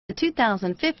The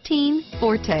 2015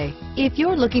 Forte. If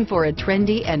you're looking for a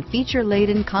trendy and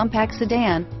feature-laden compact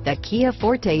sedan, the Kia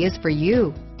Forte is for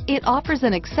you. It offers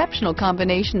an exceptional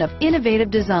combination of innovative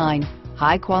design,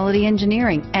 high-quality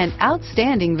engineering, and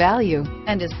outstanding value,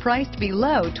 and is priced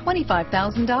below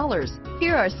 $25,000.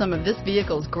 Here are some of this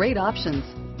vehicle's great options: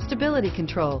 stability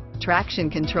control, traction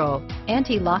control,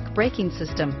 anti-lock braking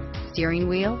system, steering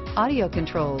wheel audio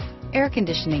controls, air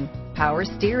conditioning, power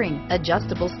steering,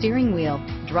 adjustable steering wheel,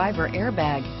 driver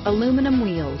airbag, aluminum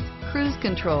wheels, cruise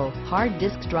control, hard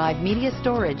disk drive media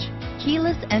storage,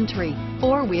 keyless entry,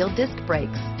 four-wheel disc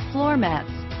brakes, floor mats,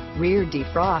 rear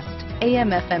defrost,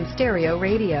 AM/FM stereo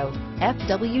radio,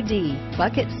 FWD,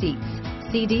 bucket seats,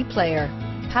 CD player,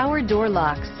 power door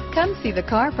locks. Come see the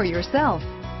car for yourself.